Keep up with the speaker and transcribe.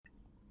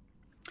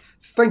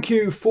Thank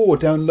you for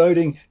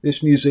downloading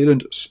this New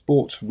Zealand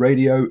Sports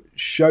Radio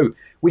show.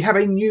 We have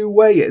a new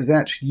way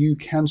that you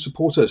can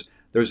support us.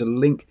 There is a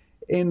link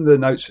in the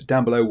notes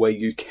down below where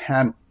you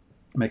can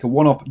make a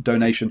one-off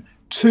donation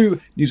to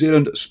New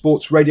Zealand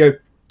Sports Radio.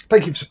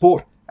 Thank you for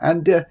support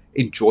and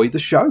enjoy the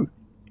show.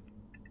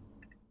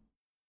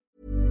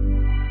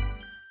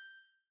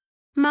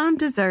 Mom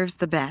deserves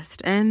the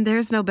best, and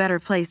there's no better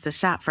place to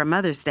shop for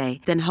Mother's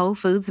Day than Whole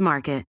Foods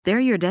Market. They're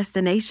your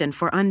destination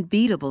for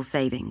unbeatable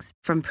savings,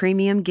 from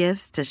premium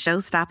gifts to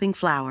show-stopping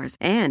flowers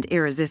and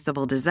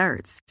irresistible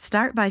desserts.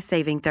 Start by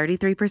saving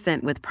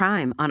 33% with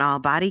Prime on all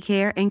body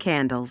care and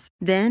candles.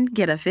 Then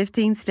get a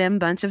 15-stem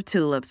bunch of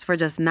tulips for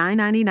just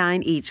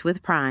 $9.99 each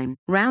with Prime.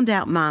 Round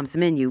out Mom's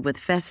menu with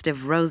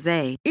festive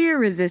rosé,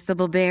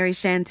 irresistible berry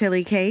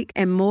chantilly cake,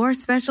 and more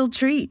special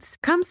treats.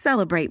 Come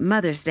celebrate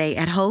Mother's Day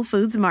at Whole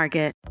Foods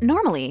Market.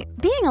 Normally,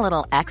 being a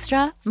little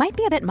extra might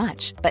be a bit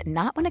much, but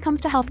not when it comes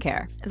to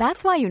healthcare.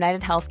 That's why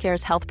United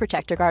Healthcare's Health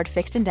Protector Guard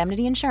fixed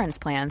indemnity insurance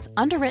plans,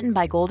 underwritten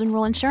by Golden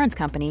Rule Insurance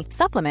Company,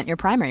 supplement your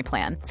primary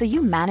plan so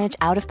you manage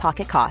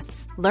out-of-pocket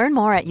costs. Learn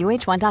more at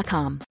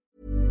uh1.com.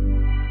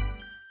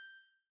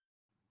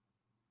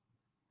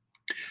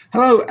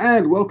 Hello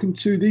and welcome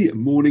to the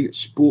morning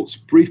sports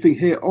briefing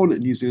here on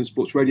New Zealand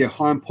Sports Radio.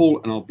 Hi, I'm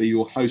Paul and I'll be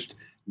your host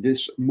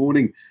this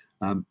morning.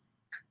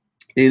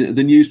 In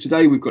the news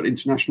today, we've got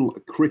international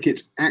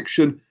cricket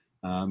action.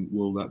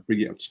 We'll bring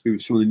you up to speed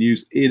with some of the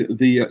news in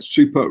the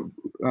Super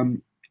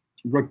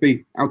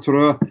Rugby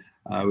Aotearoa.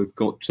 We've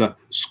got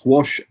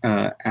squash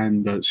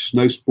and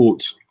snow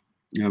sports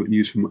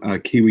news from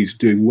Kiwis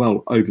doing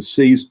well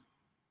overseas.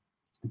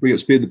 Bring up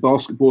to speed the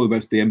basketball, the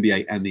rest of the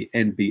NBA and the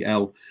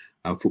NBL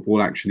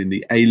football action in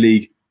the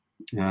A-League.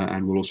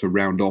 And we'll also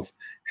round off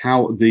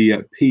how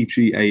the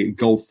PGA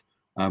Golf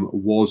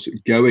was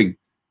going.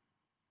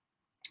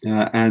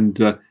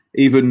 And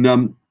even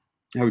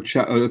have a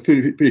chat.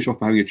 Finish off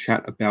by having a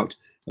chat about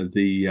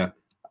the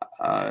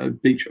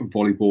beach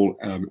volleyball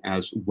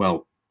as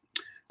well.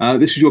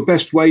 This is your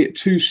best way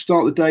to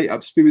start the day, up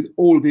to speed with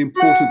all of the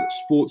important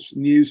sports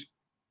news.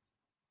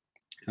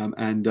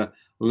 And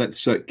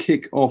let's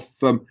kick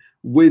off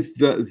with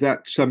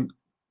that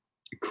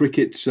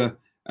cricket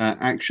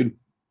action.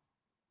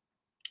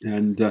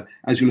 And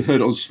as you'll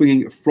heard on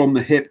Swinging from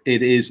the Hip,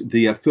 it is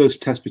the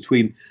first test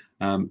between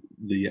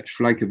the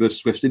Sri Lanka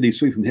versus West Indies,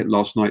 swinging from the hip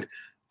last night,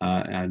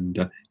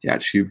 and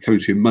actually coming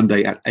to you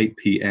Monday at 8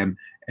 p.m.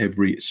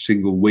 every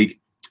single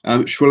week.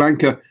 Sri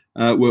Lanka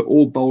were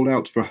all bowled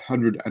out for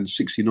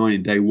 169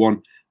 in day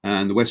one,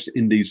 and the West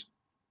Indies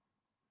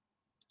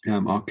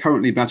are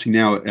currently batting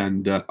now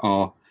and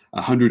are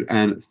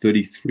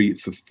 133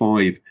 for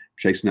 5,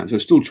 chasing that. So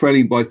still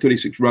trailing by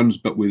 36 runs,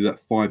 but with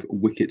 5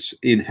 wickets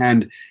in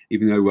hand,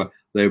 even though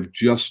they have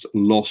just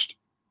lost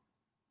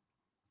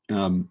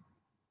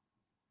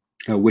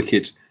a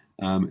wicket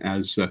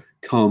as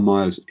Carl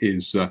Myers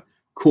is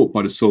caught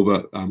by the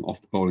silver off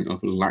the bowling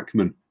of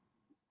Lakmal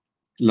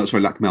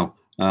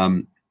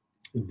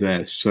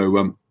there.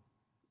 So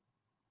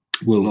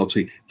we'll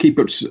obviously keep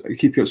you up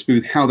to speed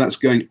with how that's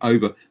going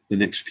over the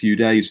next few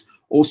days.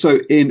 Also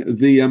in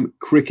the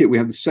cricket, we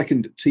have the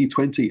second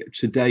T20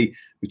 today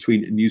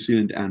between New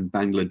Zealand and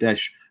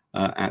Bangladesh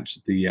at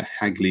the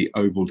Hagley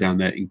Oval down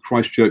there in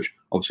Christchurch.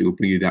 Obviously, we'll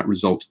bring you that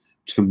result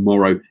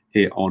tomorrow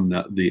here on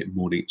the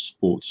morning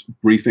sports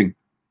briefing.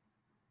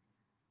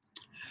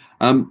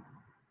 Let's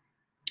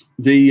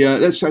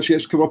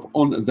cover off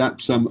on that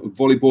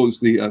volleyball. It's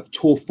the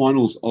tour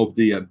finals of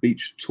the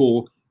beach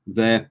tour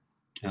there,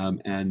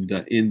 and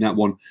in that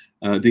one,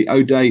 the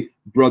O'Day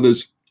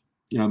brothers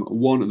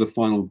won the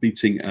final,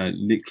 beating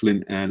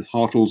Nicklin and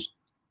Hartles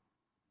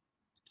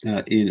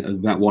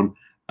in that one,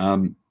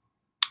 and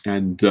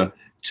Shauna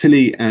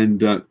Tilly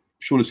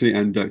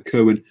and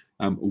Kerwin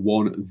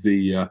won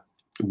the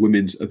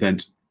women's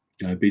event,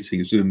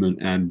 beating Zimmerman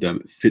and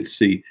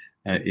Fitzy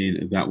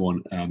in that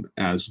one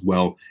as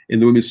well. In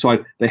the women's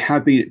side, they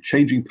have been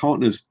changing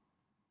partners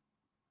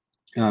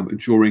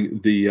during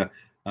the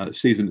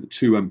season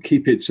to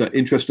keep it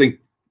interesting.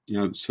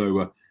 That's the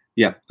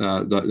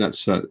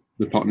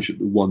partnership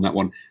that won that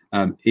one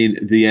in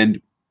the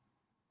end,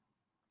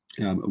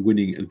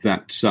 winning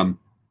that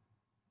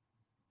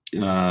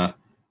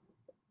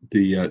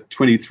the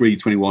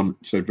 23-21,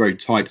 so very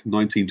tight,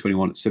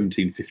 19-21 at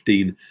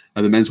 17-15.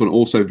 The men's one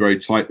also very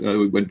tight,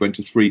 went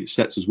to 3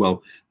 sets as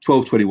well,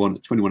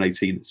 12-21,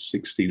 21-18,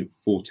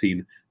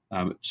 16-14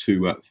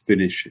 to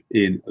finish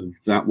in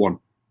that one.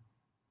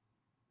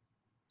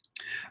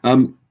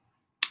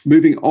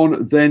 Moving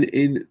on then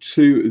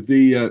into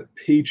the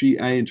PGA,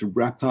 and to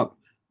wrap up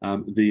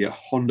the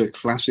Honda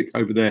Classic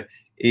over there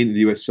in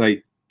the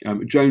USA.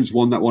 Jones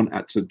won that one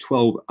at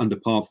 12 under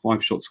par,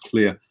 5 shots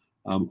clear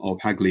of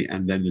Hagley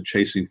and then the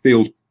chasing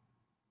field.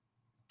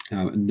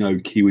 No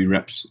Kiwi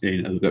reps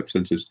in the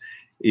representatives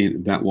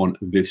in that one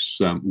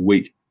this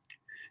week.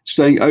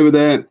 Staying over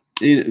there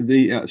in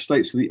the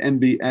States for the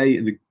NBA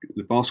and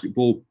the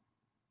basketball,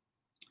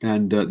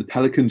 and the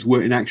Pelicans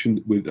were in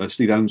action with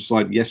Steve Adams'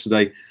 side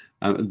yesterday.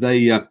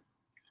 They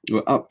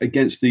were up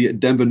against the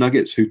Denver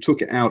Nuggets, who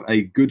took out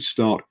a good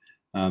start,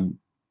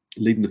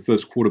 leading the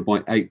first quarter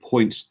by 8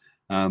 points.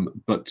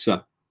 But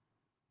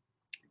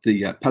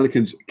the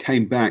Pelicans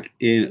came back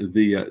in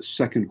the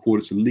second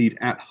quarter to lead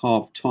at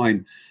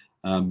halftime,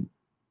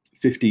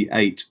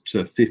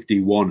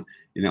 58-51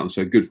 in that one.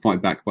 So a good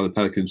fight back by the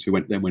Pelicans, who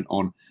then went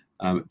on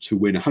to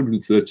win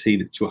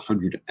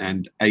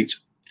 113-108.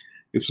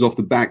 This was off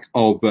the back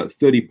of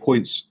 30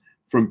 points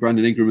from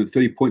Brandon Ingram and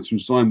 30 points from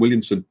Zion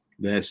Williamson.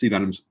 There, Steve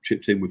Adams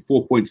chipped in with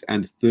 4 points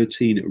and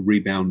 13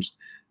 rebounds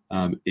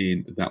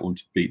in that one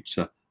to beat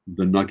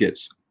the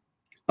Nuggets.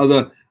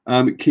 Other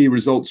key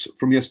results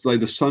from yesterday: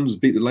 the Suns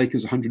beat the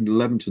Lakers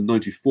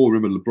 111-94.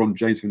 Remember, LeBron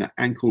James having that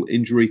ankle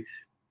injury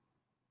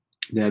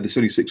there. The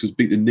 76ers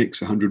beat the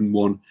Knicks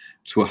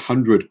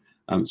 101-100.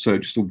 So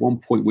just a 1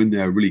 point win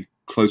there, a really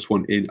close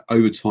one in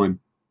overtime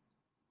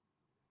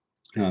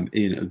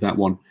in that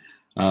one.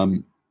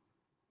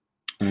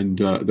 And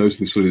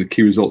those are sort of the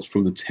key results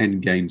from the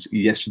 10 games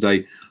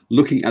yesterday.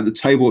 Looking at the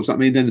table, what does that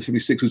mean then? The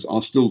 76ers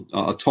are still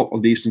atop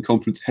of the Eastern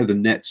Conference, ahead of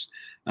the Nets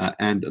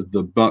and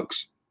the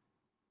Bucks.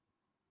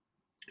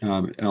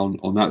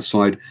 On that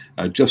side,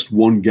 just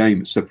one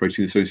game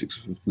separating the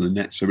 76ers from the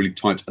Nets, so really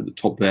tight at the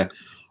top there.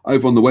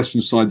 Over on the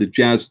Western side, the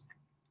Jazz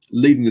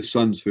leading the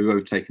Suns, who have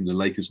overtaken the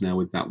Lakers now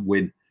with that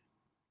win.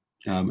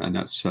 And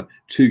that's a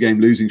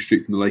 2-game losing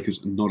streak from the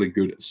Lakers, not a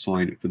good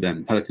sign for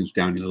them. Pelicans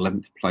down in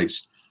 11th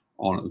place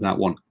on that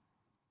one.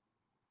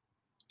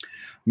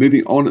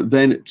 Moving on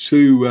then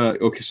to,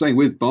 staying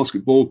with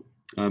basketball,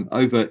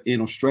 over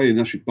in Australia, the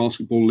National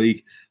Basketball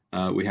League,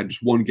 we had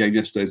just one game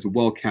yesterday as the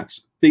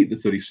Wildcats beat the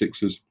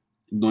 36ers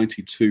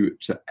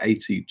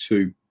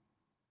 92-82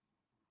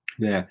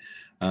 there,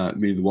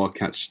 meaning the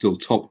Wildcats still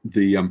top of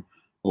the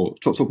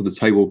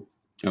table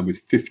with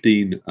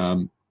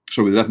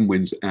 11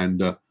 wins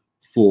and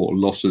 4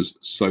 losses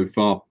so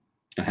far,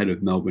 ahead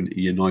of Melbourne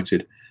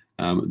United.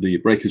 The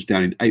Breakers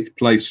down in 8th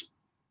place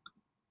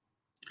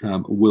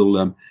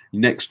will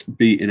next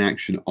be in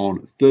action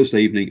on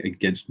Thursday evening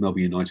against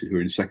Melbourne United, who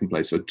are in 2nd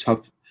place. So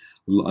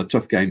a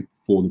tough game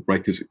for the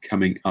Breakers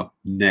coming up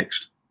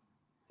next.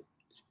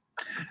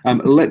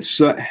 Let's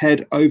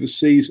head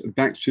overseas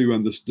back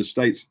to the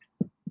States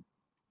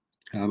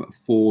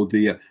for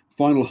the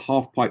final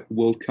half-pipe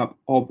World Cup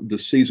of the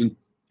season,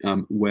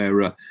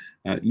 where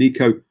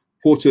Nico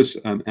Porteous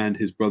and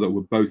his brother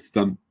were both,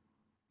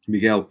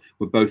 Miguel,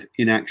 were both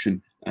in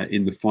action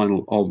in the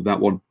final of that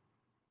one.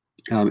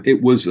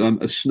 It was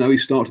a snowy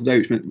start today,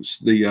 which meant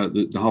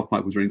the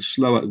half-pipe was running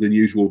slower than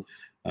usual,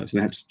 so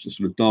they had to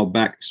sort of dial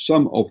back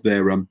some of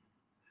their some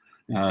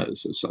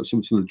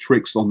of the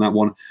tricks on that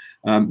one.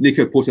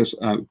 Nico Porteous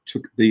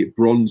took the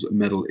bronze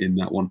medal in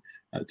that one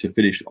to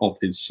finish off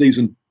his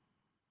season.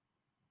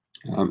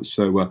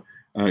 So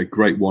a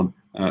great one,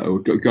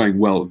 going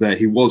well there.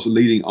 He was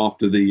leading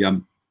after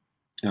the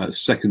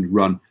second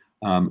run,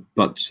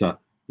 but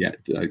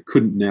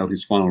couldn't nail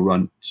his final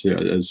run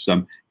as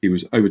he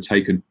was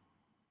overtaken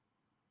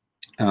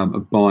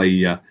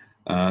by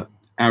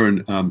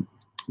Aaron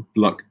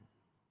Bluck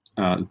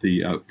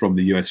from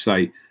the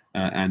USA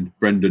and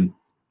Brendan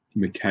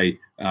McKay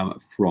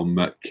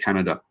from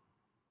Canada.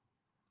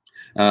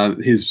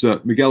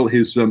 Miguel,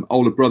 his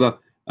older brother,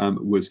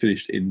 was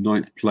finished in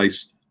 9th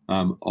place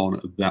on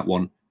that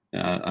one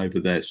over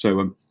there.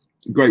 So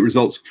great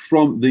results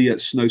from the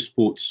snow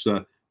sports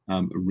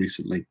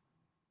recently.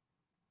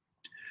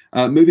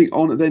 Moving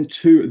on then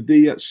to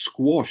the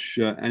squash,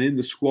 and in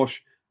the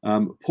squash,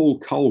 Paul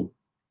Cole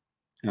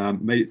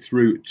made it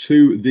through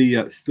to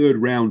the third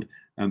round,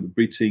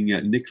 beating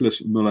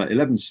Nicholas Muller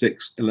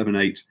 11-6,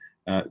 11-8,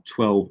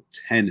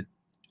 12-10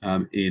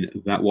 in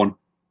that one.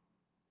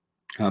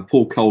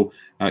 Paul Cole,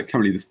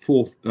 currently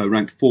the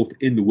ranked fourth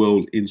in the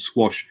world in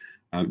squash,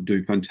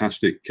 doing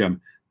fantastic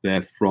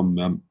there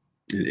from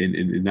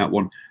in that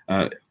one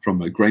from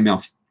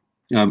Greymouth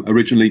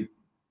originally.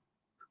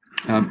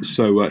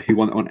 So he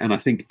won that one, and I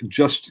think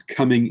just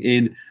coming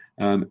in,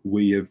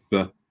 we have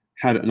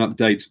had an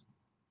update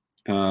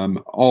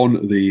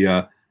on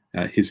the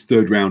his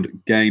third round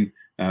game,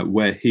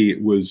 where he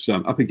was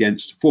up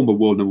against former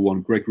world number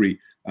one Gregory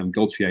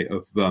Gaultier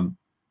of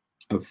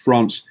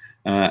France,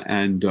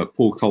 and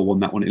Paul Cole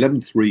won that one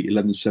 11-3,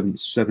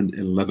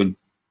 11-7,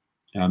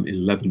 7-11,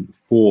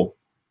 11-4.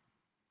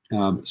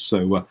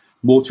 So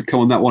more to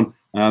come on that one.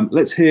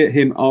 Let's hear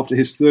him after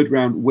his third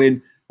round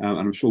win, and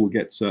I'm sure we'll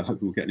get hopefully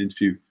we'll get an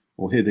interview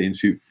or hear the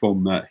interview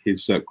from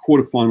his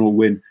quarterfinal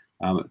win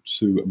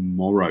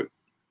tomorrow.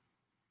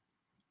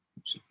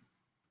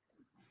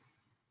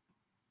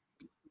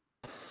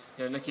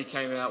 Yeah, Nicky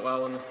came out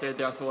well in the third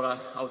there. I thought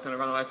I was going to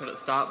run away from it at the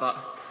start, but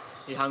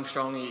he hung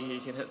strong. He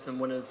can hit some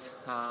winners,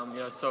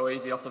 so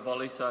easy off the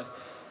volley. So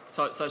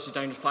such a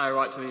dangerous player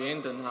right to the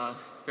end, and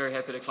very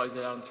happy to close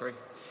it out in 3.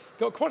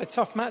 Got quite a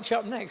tough match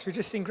up next. We've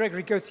just seen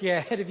Gregory Gaultier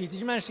ahead of you. Did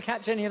you manage to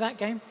catch any of that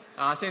game?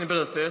 I've seen a bit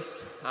of the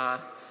first.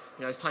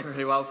 He's playing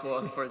really well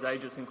for his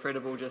age. It's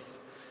incredible,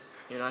 just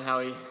how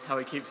he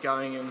keeps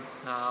going and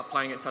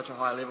playing at such a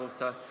high level.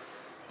 So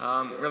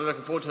really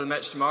looking forward to the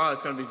match tomorrow.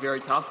 It's going to be very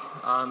tough.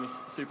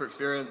 He's super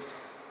experienced,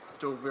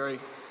 still very,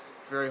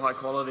 very high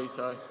quality,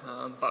 so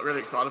but really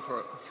excited for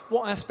it.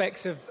 What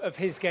aspects of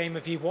his game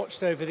have you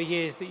watched over the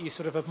years that you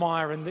sort of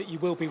admire and that you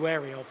will be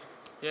wary of?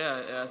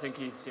 Yeah, I think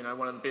he's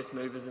one of the best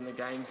movers in the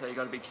game, so you've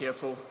got to be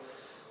careful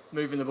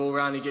moving the ball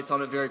around. He gets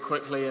on it very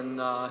quickly, and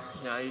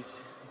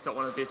he's got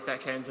one of the best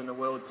backhands in the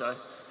world, so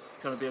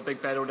it's going to be a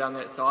big battle down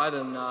that side,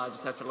 and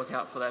just have to look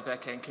out for that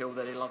backhand kill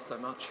that he loves so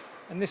much.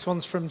 And this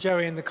one's from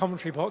Joey in the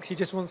commentary box. He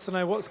just wants to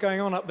know what's going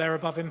on up there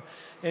above him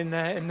in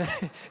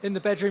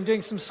the bedroom,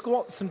 doing some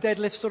squats, some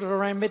deadlifts sort of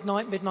around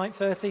midnight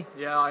 30.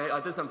 Yeah, I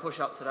did some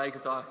push-ups today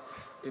because I've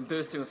been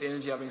bursting with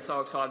energy. I've been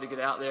so excited to get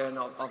out there, and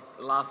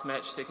last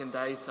match, second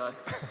day, so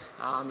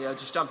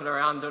just jumping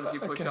around, doing a few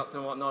push-ups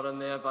and whatnot in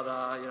there. But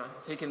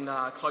if he can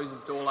close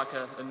his door like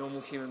a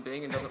normal human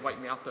being and doesn't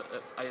wake me up at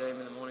 8 a.m.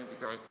 in the morning, it'd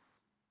be great.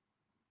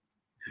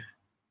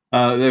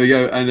 There we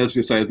go. And as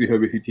we say, as we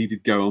heard, he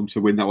did go on to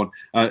win that one.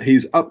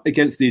 He's up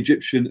against the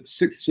Egyptian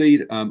 6th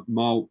seed,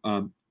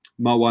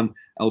 Marwan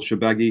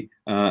El-Shabagi,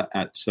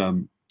 at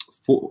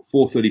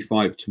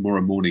 4:35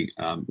 tomorrow morning,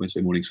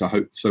 Wednesday morning.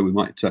 So we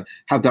might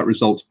have that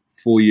result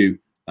for you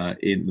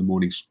in the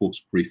morning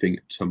sports briefing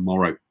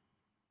tomorrow.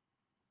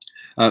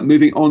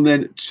 Moving on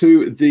then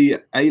to the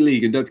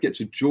A-League. And don't forget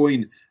to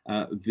join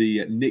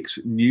the Knicks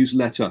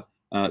newsletter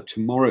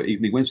tomorrow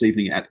evening, Wednesday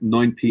evening at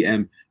 9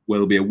 p.m, where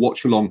there'll be a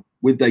watch-along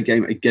with their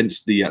game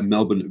against the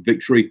Melbourne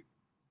Victory.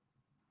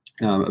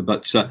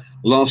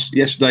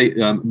 Yesterday,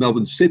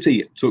 Melbourne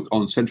City took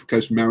on Central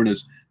Coast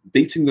Mariners,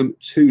 beating them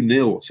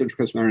 2-0. Central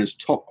Coast Mariners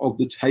top of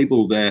the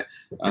table there,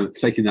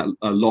 taking that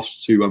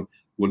loss to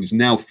what is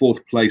now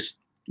 4th place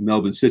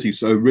Melbourne City.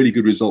 So a really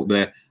good result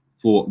there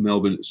for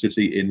Melbourne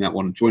City in that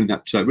one, joining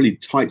that really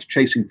tight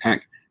chasing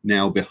pack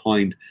now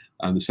behind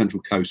the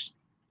Central Coast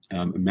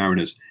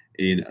Mariners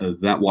in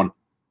that one.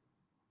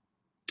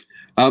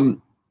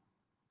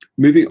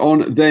 Moving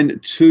on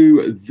then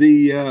to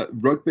the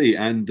rugby,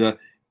 and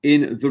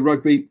in the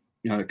rugby,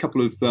 a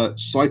couple of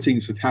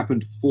sightings have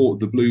happened for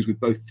the Blues, with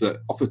both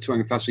Ofa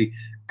Tuangafasi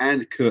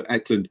and Kurt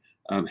Eklund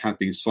have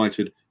been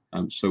sighted.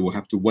 So we'll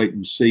have to wait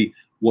and see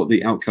what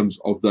the outcomes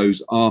of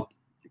those are.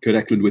 Kurt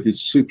Eklund with his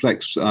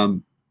suplex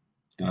kind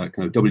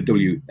of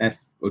WWF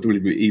or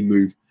WWE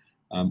move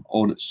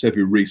on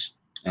Sevu Reece,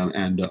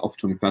 and Ofa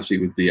Tuangafasi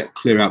with the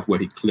clear out where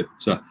he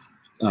clipped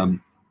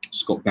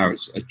Scott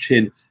Barrett's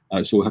chin.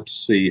 So we'll have to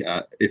see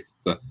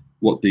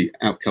what the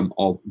outcome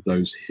of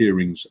those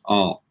hearings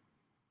are.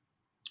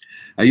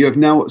 You have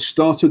now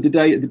started the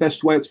day the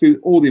best way. It's been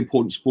all the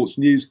important sports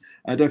news.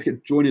 Don't forget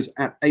to join us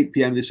at 8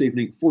 p.m. this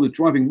evening for the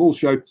Driving Maul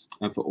Show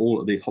and for all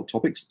of the hot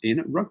topics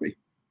in rugby.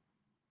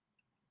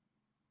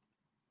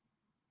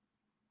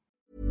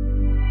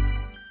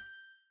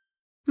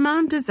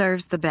 Mom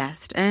deserves the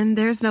best, and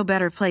there's no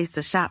better place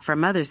to shop for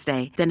Mother's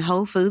Day than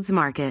Whole Foods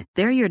Market.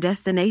 They're your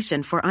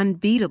destination for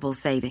unbeatable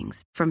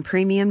savings, from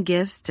premium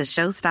gifts to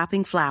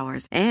show-stopping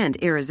flowers and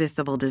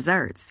irresistible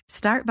desserts.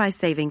 Start by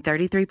saving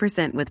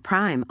 33% with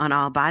Prime on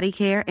all body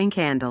care and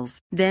candles.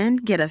 Then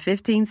get a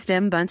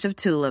 15-stem bunch of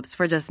tulips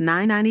for just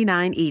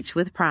 $9.99 each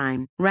with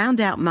Prime.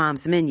 Round out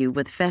Mom's menu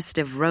with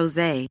festive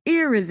rosé,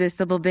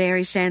 irresistible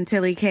berry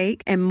chantilly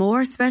cake, and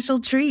more special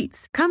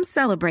treats. Come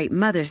celebrate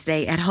Mother's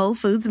Day at Whole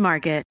Foods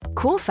Market.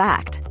 Cool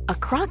fact, a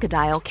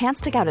crocodile can't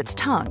stick out its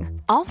tongue.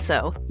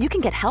 Also, you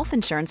can get health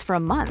insurance for a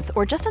month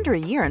or just under a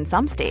year in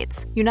some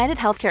states. United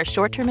Healthcare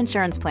short-term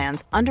insurance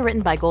plans,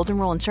 underwritten by Golden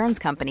Rule Insurance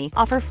Company,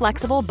 offer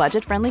flexible,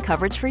 budget-friendly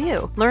coverage for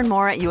you. Learn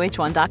more at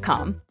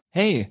UH1.com.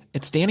 Hey,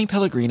 it's Danny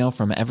Pellegrino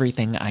from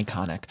Everything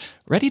Iconic.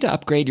 Ready to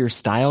upgrade your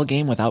style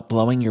game without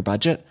blowing your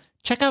budget?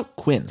 Check out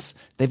Quince.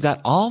 They've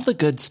got all the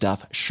good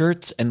stuff,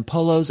 shirts and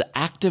polos,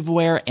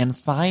 activewear, and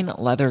fine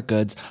leather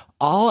goods,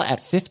 all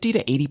at 50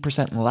 to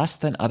 80% less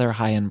than other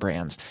high-end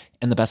brands.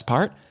 And the best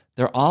part?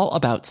 They're all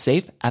about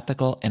safe,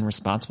 ethical, and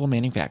responsible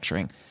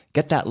manufacturing.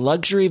 Get that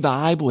luxury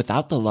vibe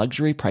without the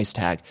luxury price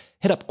tag.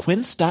 Hit up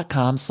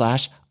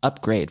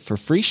quince.com/upgrade for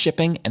free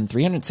shipping and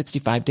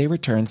 365-day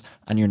returns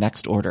on your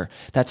next order.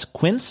 That's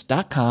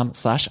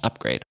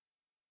quince.com/upgrade.